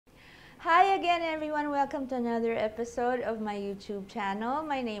Hi again everyone, welcome to another episode of my YouTube channel.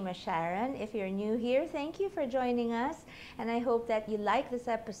 My name is Sharon. If you're new here, thank you for joining us. And I hope that you like this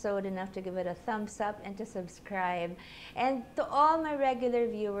episode enough to give it a thumbs up and to subscribe. And to all my regular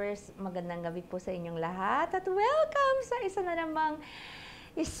viewers, magandang gabi po sa inyong lahat. At welcome sa isa na namang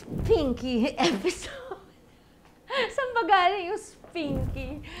Spinky episode. Saan ba galing yung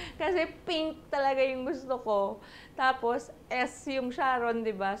Spinky? Kasi pink talaga yung gusto ko. Tapos, S yung Sharon,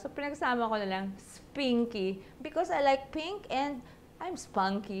 di ba? So, pinagsama ko na lang, Spinky. Because I like pink and I'm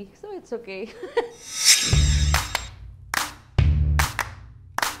spunky. So, it's okay.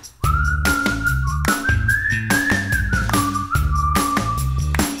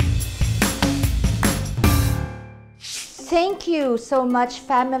 Thank you so much,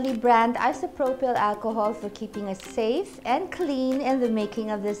 family brand isopropyl alcohol, for keeping us safe and clean in the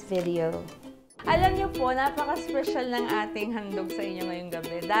making of this video. Alam niyo po, napaka-special ng ating handog sa inyo ngayong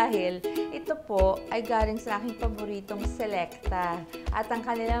gabi dahil ito po ay galing sa aking paboritong Selecta at ang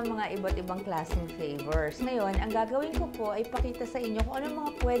kanilang mga iba't ibang klaseng flavors. Ngayon, ang gagawin ko po ay pakita sa inyo kung ano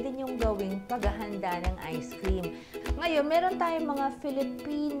mga pwede niyong gawing paghahanda ng ice cream. Ngayon, meron tayong mga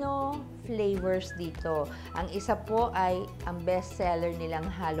Filipino flavors dito. Ang isa po ay ang bestseller nilang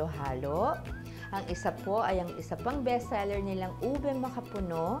halo-halo. Ang isa po ay ang isa pang bestseller nilang ube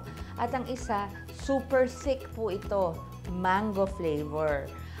makapuno. At ang isa, super thick po ito, mango flavor.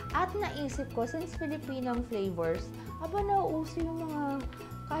 At naisip ko, since Filipino ang flavors, nauuso yung mga,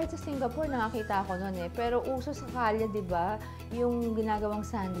 kahit sa Singapore, nakakita ako noon pero uso sa kalye, di ba? Yung ginagawang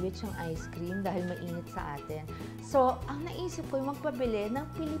sandwich, yung ice cream, dahil mainit sa atin. So, ang naisip ko, yung magpabili ng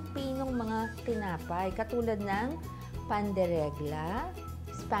Pilipinong mga tinapay, katulad ng panderegla,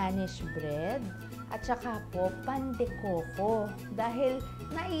 Spanish bread, at saka po pan de coco. Dahil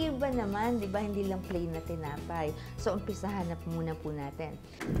naiiba naman, di ba? Hindi lang plain na tinapay. So, umpisahan na muna po natin.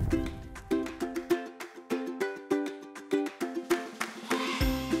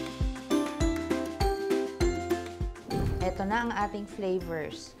 Ito na ang ating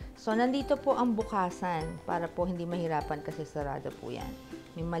flavors. So, nandito po ang bukasan para po hindi mahirapan kasi sarado po yan.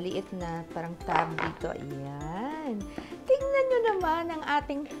 May maliit na parang tab dito. Ayan. Tingnan nyo naman ang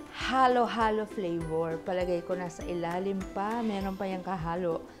ating halo-halo flavor. Palagay ko nasa ilalim pa. Meron pa yung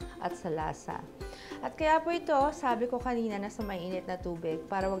kahalo at sa lasa. At kaya po ito, sabi ko kanina, nasa mainit na tubig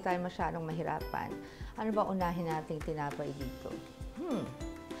para wag tayo masyadong mahirapan. Ano ba unahin nating tinapay dito?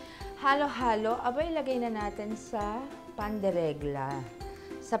 Halo-halo, abay ilagay na natin sa panderegla.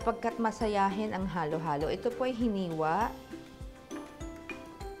 Sapagkat masayahin ang halo-halo. Ito po ay hiniwa.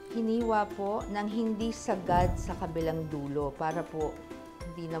 Hiniwa po ng hindi sagad sa kabilang dulo para po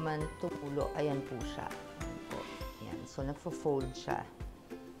hindi naman tumulo. Ayan po siya. Ayan po. Ayan. So, nagfo-fold siya.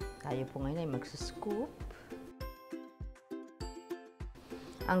 Tayo po ngayon ay magsuscoop.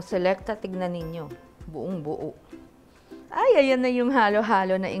 Ang Selecta, tignan ninyo. Buong buo. Ay, ayan na yung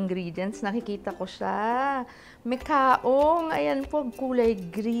halo-halo na ingredients. Nakikita ko siya. May kaong. Ayan po, kulay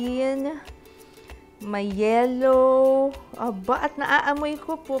green. May yellow. Aba, at naaamoy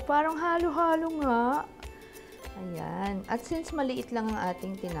ko po. Parang halo-halo nga. Ayan. At since maliit lang ang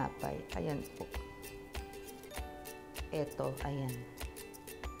ating tinapay, ayan po. Eto, ayan.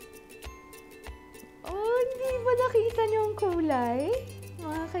 Oh, hindi ba nakita niyo ang kulay?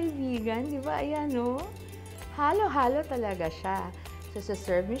 Mga kaibigan, di ba? Ayan, oh. Halo-halo talaga siya. So,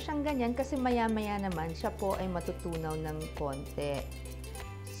 serve niyo siyang ganyan kasi maya-maya naman siya po ay matutunaw ng konti.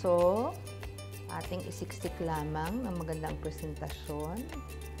 So, ating isiksik lamang ng magandang presentasyon.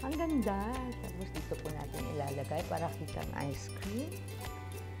 Ang ganda. Tapos dito po natin ilalagay para kita ang ice cream.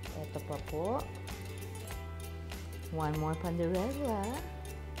 Ito pa po. One more panderegla.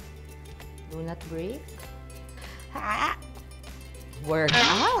 Do not break. Ha! Work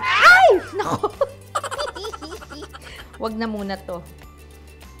out! Ay! Naku! Wag na muna to.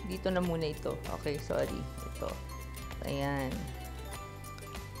 Dito na muna ito. Okay, sorry. Ito. Ayan.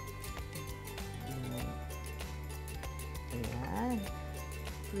 Ayan.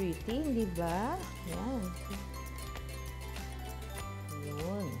 Pretty, di ba? Ayan.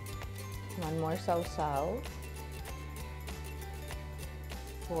 Ayan. One more sausaw.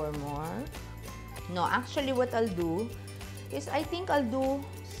 4 more. No, actually what I'll do is I think I'll do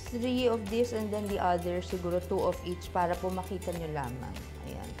 3 of this and then the other, siguro 2 of each para po makita nyo lamang.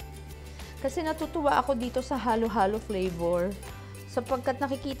 Ayan. Kasi natutuwa ako dito sa halo-halo flavor sapagkat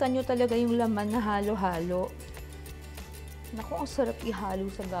nakikita nyo talaga yung laman na halo-halo. Naku, ang sarap ihalo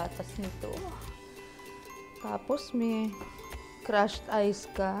sa gatas nito. Tapos may crushed ice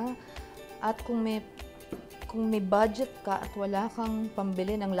ka. At kung may kung may budget ka at wala kang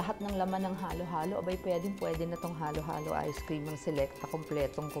pambili ng lahat ng laman ng halo-halo, abay pwede na tong halo-halo ice cream ng Selecta,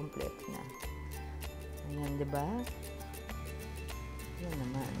 kompletong-kompleto na. Ayan, di ba? Yan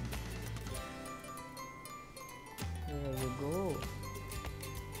naman. There you go.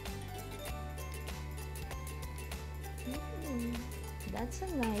 That's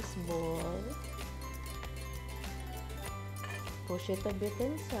a nice ball. Push it a bit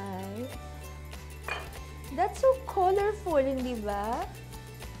inside. That's so colorful, hindi ba?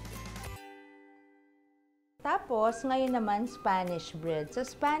 Tapos, ngayon naman, Spanish bread. Sa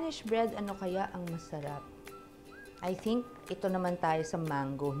Spanish bread, ano kaya ang masarap? I think, ito naman tayo sa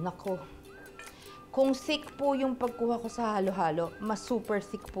mango. Nako, kung thick po yung pagkuha ko sa halo-halo, mas super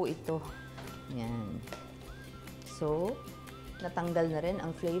thick po ito. Yan. So, natanggal na rin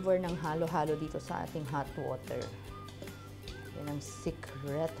ang flavor ng halo-halo dito sa ating hot water. Yan ang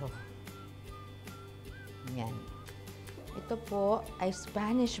sikreto. Yan. Ito po ay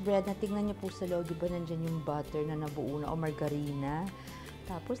Spanish bread na tingnan nyo po sa loob. Diba nandyan yung butter na nabuo na o margarina.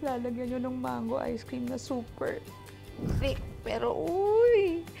 Tapos lalagyan nyo ng mango ice cream na super thick. Pero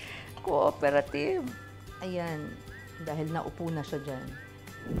uy, cooperative. Ayan. Dahil naupo na siya dyan.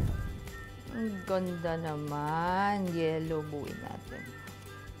 Ang ganda naman. Yellow buuin natin.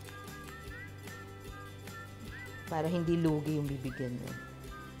 Para hindi lugi yung bibigyan nyo.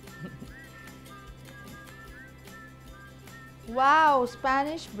 Wow!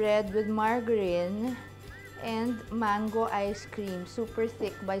 Spanish bread with margarine and mango ice cream. Super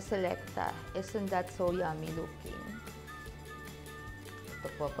thick by Selecta. Isn't that so yummy looking? Ito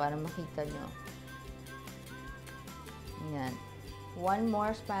po, para makita nyo. Yan. One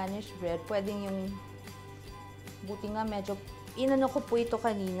more Spanish bread. Pwedeng yung, buti nga medyo, inano ko po ito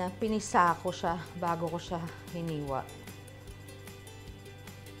kanina. Pinisa ko siya bago ko siya hiniwa.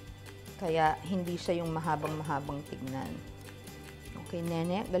 Kaya hindi siya yung mahabang-mahabang tignan. Okay,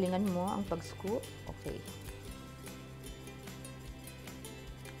 nene, galingan mo ang pag-scoop. Okay.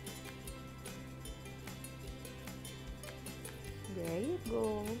 There you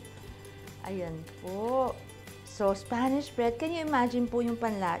go. Ayan po. So, Spanish bread, can you imagine po yung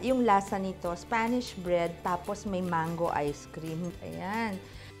lasa nito? Spanish bread, tapos may mango ice cream. Ayan.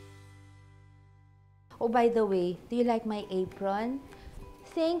 Oh, by the way, do you like my apron?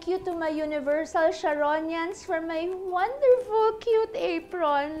 Thank you to my Universal Sharonians for my wonderful, cute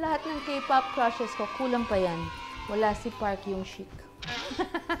apron. Lahat ng K-pop crushes ko, kulang pa yan. Wala si Park yung chic.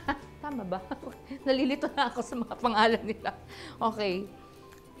 Tama ba? Nalilito na ako sa mga pangalan nila. Okay.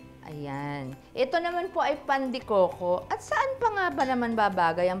 Ayan. Ito naman po ay pandikoko. At saan pa nga ba naman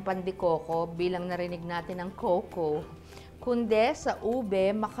babagay ang pandikoko bilang narinig natin ang coco? Kundi sa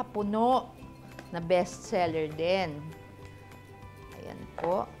ube makapuno na bestseller din. Ayan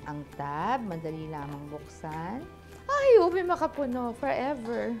po, ang tab. Madali lamang buksan. Ay, ube makapuno.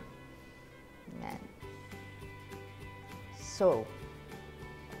 Forever. Ayan. So,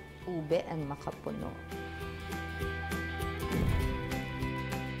 ube and makapuno.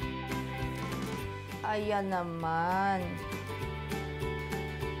 Ayan naman.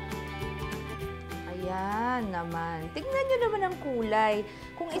 Ayan naman. Tignan nyo naman ang kulay.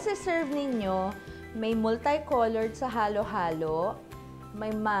 Kung isa-serve ninyo, may multicolored sa halo-halo,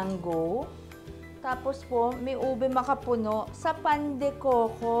 may mango, tapos po may ube makapuno sa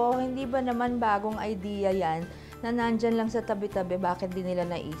pandekoko. Hindi ba naman bagong idea yan na nandyan lang sa tabi-tabi? Bakit di nila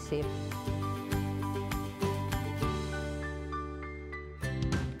naisip?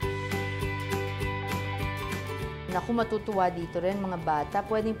 Naku, matutuwa dito rin mga bata.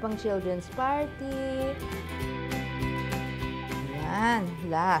 Pwedeng pang children's party. Ayan,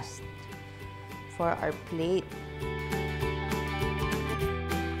 last for our plate.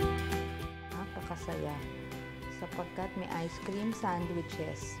 Napakasaya. Sapagkat may ice cream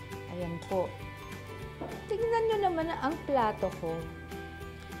sandwiches. Ayan po. Tingnan nyo naman ang plato ko.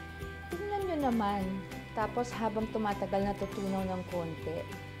 Tingnan nyo naman. Tapos habang tumatagal natutunaw ng konti.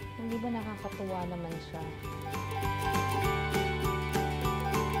 Hindi ba nakakatuwa naman siya?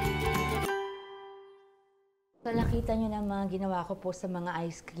 So, nakita nyo na mga ginawa ko po sa mga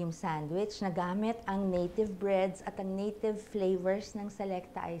ice cream sandwich na gamit ang native breads at ang native flavors ng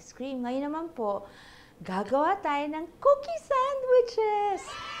Selecta ice cream. Ngayon naman po, gagawa tayo ng cookie sandwiches!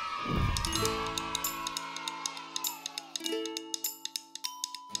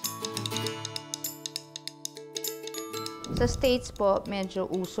 Sa States po, medyo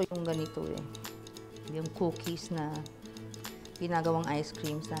uso yung ganito eh. Yung cookies na ginagawang ice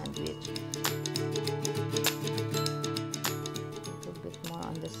cream sandwich.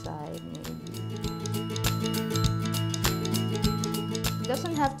 Side maybe. It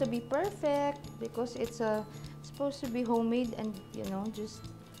doesn't have to be perfect because it's a supposed to be homemade and, you know, just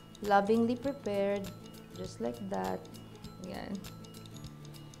lovingly prepared, just like that. Yan.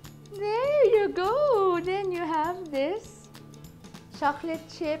 There you go! Then you have this chocolate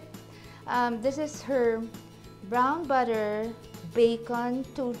chip. This is her brown butter bacon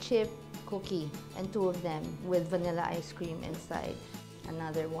 2-chip cookie, and 2 of them with vanilla ice cream inside.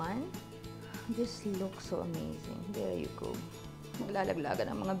 Another one. This looks so amazing. There you go.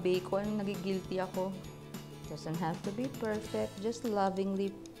 Naglalaglagan ng mga bacon, nagigilty ako. Doesn't have to be perfect, just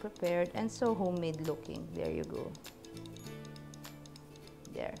lovingly prepared and so homemade looking. There you go.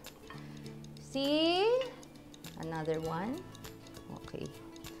 There. See? Another one. Okay.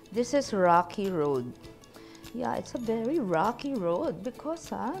 This is Rocky Road. Yeah, it's a very rocky road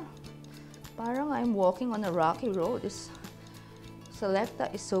because, parang I'm walking on a rocky road. Selecta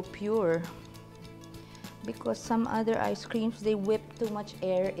is so pure. Because some other ice creams, they whip too much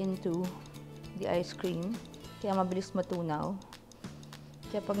air into the ice cream. Kaya mabilis matunaw.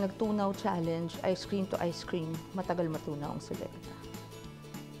 Kaya pag nagtunaw challenge, ice cream to ice cream, matagal matunaw ang Selecta.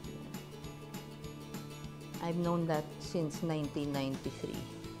 I've known that since 1993.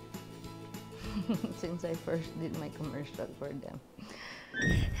 Since I first did my commercial for them.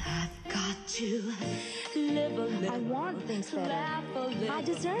 I've got to live a little. I want things better. I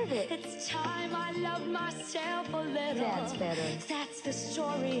deserve it. It's time I love myself a little. That's better. That's the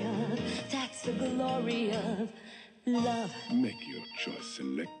story of, that's the glory of love. Make your choice,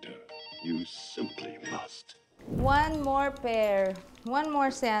 Selecta. You simply must. One more pair. One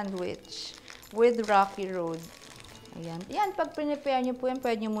more sandwich with Rocky Road. Ayan. Yan, pag prepare nyo po yan,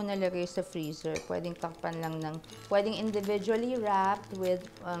 pwede nyo muna lagay sa freezer. Pwedeng takpan lang ng, pwedeng individually wrapped with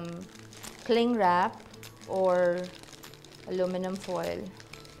cling wrap or aluminum foil.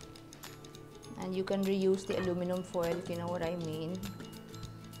 And you can reuse the aluminum foil if you know what I mean.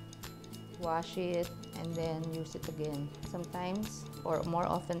 Wash it and then use it again. Sometimes, or more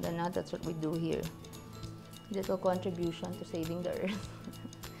often than not, that's what we do here. Little contribution to saving the earth.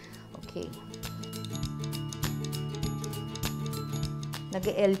 Okay.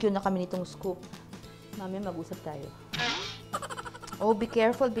 Nag-LQ na kami nitong scoop. Mami, mag-usap tayo. Oh, be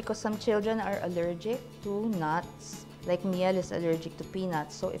careful because some children are allergic to nuts. Like Miel is allergic to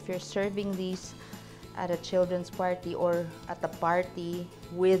peanuts. So if you're serving these at a children's party or at a party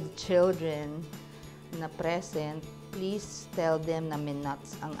with children na present, please tell them na may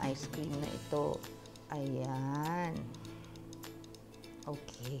nuts ang ice cream na ito. Ayan.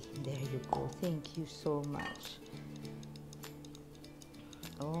 Okay, there you go. Thank you so much.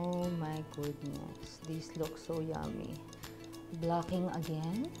 Oh my goodness, these look so yummy. Blocking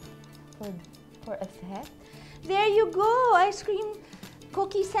again for effect. There you go, ice cream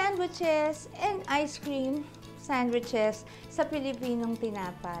cookie sandwiches and ice cream sandwiches sa Pilipinong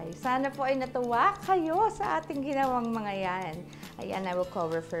tinapay. Sana po ay natuwa kayo sa ating ginawang mga yan. Ayan, I will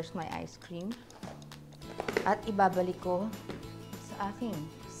cover first my ice cream. At ibabalik ko sa aking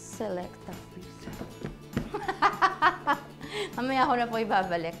Selecta freezer. Mamaya ako na po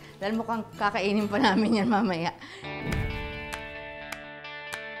ibabalik. Dahil mukhang kakainin pa namin yan mamaya.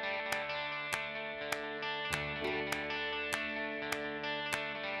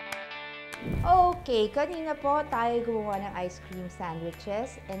 Okay, kanina po tayo gumawa ng ice cream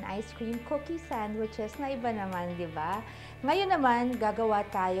sandwiches and ice cream cookie sandwiches na iba naman, di ba? Ngayon naman, gagawa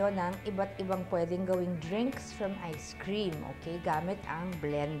tayo ng iba't ibang pwedeng gawing drinks from ice cream, okay? Gamit ang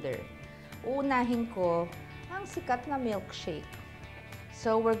blender. Uunahin ko ang sikat na milkshake.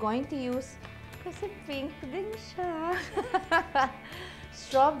 So, we're going to use, kasi pink din siya,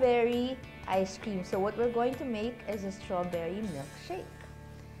 strawberry ice cream. So, what we're going to make is a strawberry milkshake.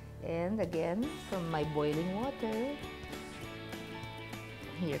 And again, from my boiling water,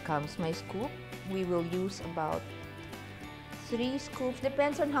 here comes my scoop. We will use about 3 scoops.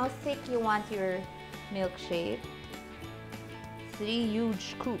 Depends on how thick you want your milkshake. 3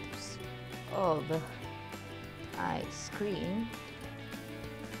 huge scoops of ice cream.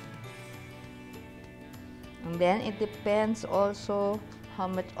 And then it depends also how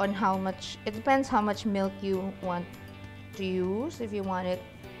much milk you want to use. If you want it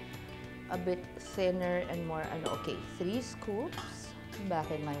a bit thinner and more, okay, 3 scoops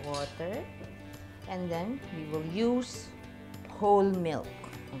back in my water. And then we will use whole milk,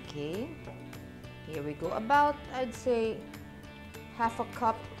 okay? Here we go. About, I'd say, half a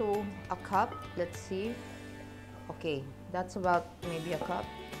cup to a cup. Let's see. Okay, that's about maybe a cup.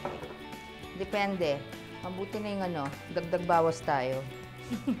 Depende. Mabuti na yung dagdag bawas tayo.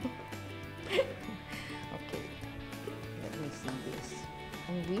 Okay, let me see this.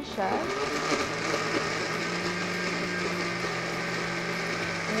 And we shall.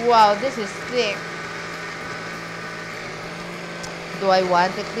 Wow, this is thick. Do I want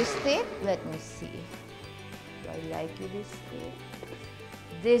it this thick? Let me see. Do I like it this thick?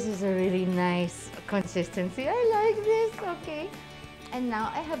 This is a really nice consistency. I like this. Okay. And now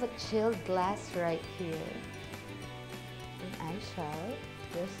I have a chilled glass right here. And I shall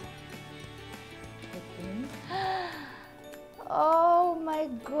just put in. Oh my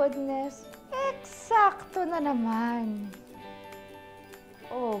goodness. Eksakto na naman.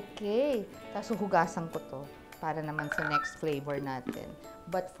 Okay. Tapos hugasan ko to para naman sa next flavor natin.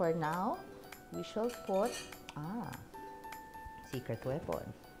 But for now, we shall put, secret weapon.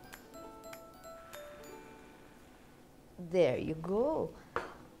 There you go.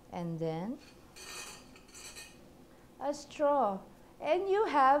 And then, a straw. And you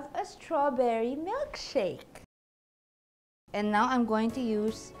have a strawberry milkshake. And now I'm going to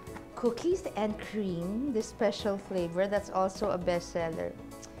use cookies and cream, this special flavor that's also a bestseller.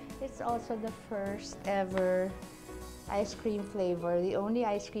 It's also the first ever ice cream flavor, the only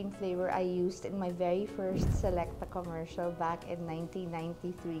ice cream flavor I used in my very first Selecta commercial back in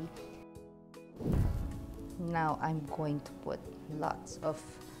 1993. Now I'm going to put lots of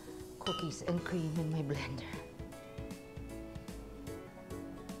cookies and cream in my blender.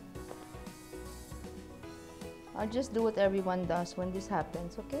 I'll just do what everyone does when this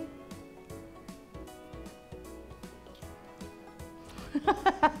happens, okay?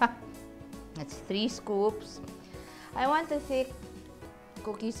 That's 3 scoops. I want a thick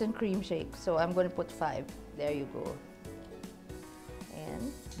cookies and cream shake, so I'm going to put 5. There you go.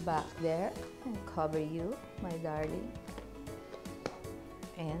 And back there, and cover you, my darling.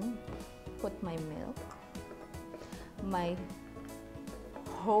 And put my milk. My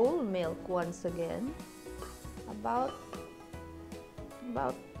whole milk once again. About,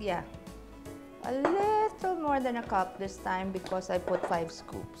 yeah. A little more than a cup this time because I put 5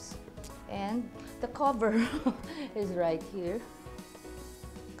 scoops. And the cover is right here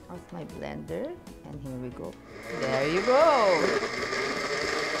of my blender. And here we go. There you go.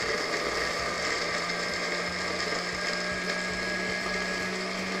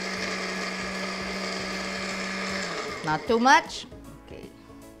 Not too much. Okay.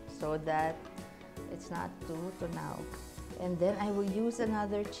 So that it's not too now. And then I will use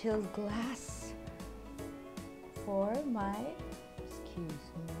another chilled glass for my, excuse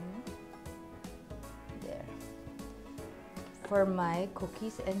me, there, for my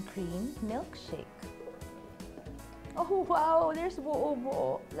cookies and cream milkshake. Oh wow, there's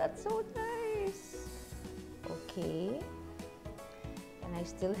buo-buo. That's so nice. Okay. And I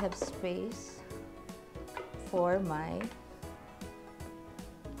still have space for my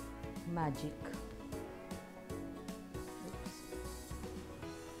magic.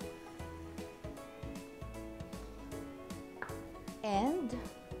 And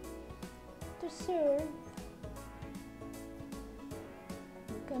to serve,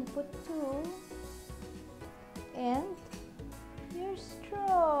 you can put 2 and your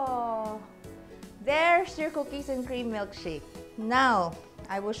straw. There's your cookies and cream milkshake. Now,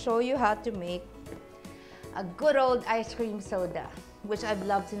 I will show you how to make a good old ice cream soda, which I've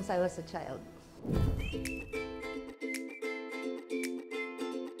loved since I was a child.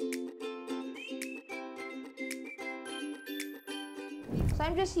 So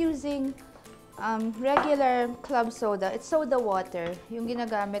I'm just using regular club soda. It's soda water. Yung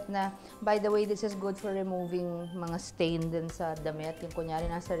ginagamit na, by the way, this is good for removing mga stain din sa damit. Yung kunyari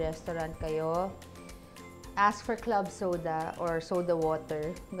nasa restaurant kayo, ask for club soda or soda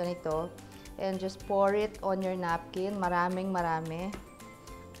water. Ganito. And just pour it on your napkin. Marami.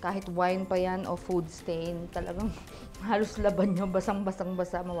 Kahit wine pa yan o food stain, talagang halos laban nyo,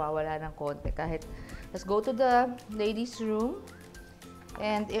 basang-basa, mawawala ng konti. Kahit, let's go to the ladies' room.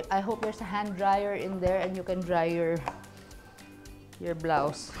 And I hope there's a hand dryer in there and you can dry your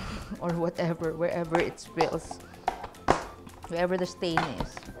blouse or whatever, wherever it spills, wherever the stain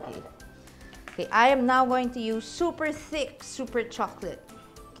is. Okay. Okay, I am now going to use super thick, super chocolate,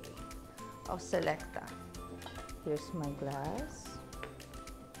 okay, of Selecta. Here's my glass.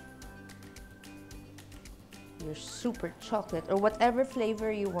 Your super chocolate or whatever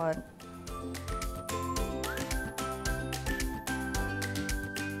flavor you want.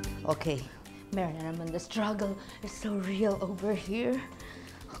 Okay, meron na naman, the struggle is so real over here.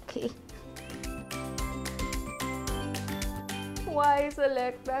 Okay. Why,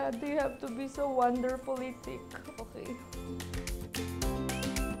 Selecta? Do you have to be so wonderfully thick? Okay.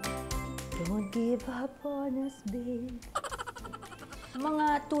 Don't give up on us, babe.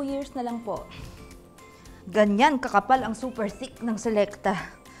 Mga 2 years na lang po. Ganyan kakapal ang super thick ng Selecta.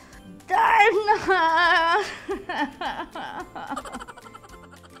 Darn na!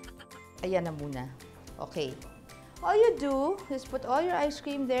 Ayan na muna. Okay. All you do is put all your ice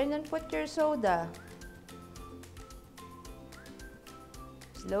cream there and then put your soda.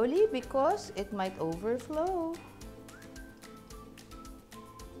 Slowly because it might overflow.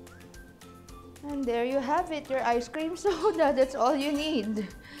 And there you have it, your ice cream soda. That's all you need.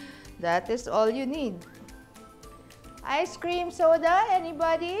 That is all you need. Ice cream soda,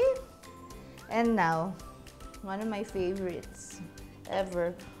 anybody? And now, one of my favorites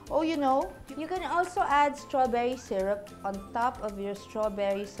ever. Oh, you know, you can also add strawberry syrup on top of your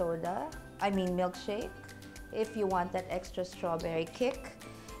strawberry soda, milkshake, if you want that extra strawberry kick.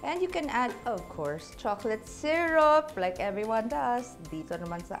 And you can add, of course, chocolate syrup like everyone does. Dito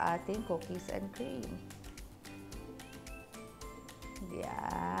naman sa ating cookies and cream.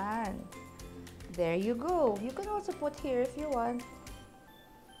 Yan. There you go. You can also put here if you want.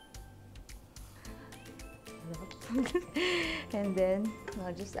 And then,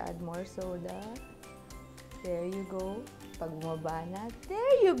 I'll just add more soda. There you go. Pag bumaba na,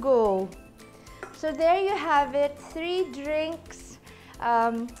 there you go. So there you have it. 3 drinks,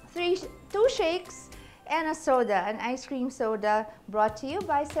 2 shakes, and a soda, an ice cream soda brought to you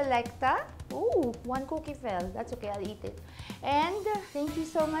by Selecta. Ooh, 1 cookie fell. That's okay, I'll eat it. And thank you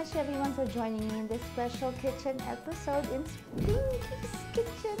so much everyone for joining me in this special kitchen episode in Pinky's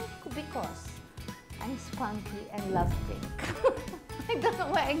Kitchen because I'm spunky and love pink. I don't know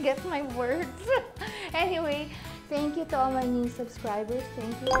why I get my words. Anyway, thank you to all my new subscribers.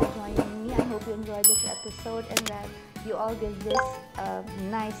 Thank you for joining me. I hope you enjoyed this episode and that you all give this a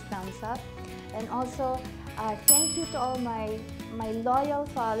nice thumbs up. And also, thank you to all my loyal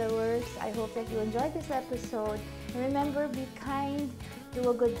followers. I hope that you enjoyed this episode. And remember, be kind, do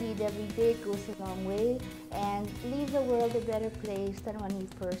a good deed every day. It goes a long way. And leave the world a better place than when we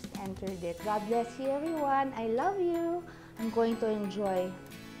first entered it. God bless you, everyone. I love you. I'm going to enjoy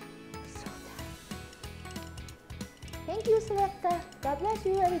soda. Thank you, Selecta. God bless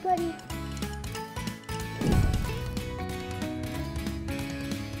you, everybody.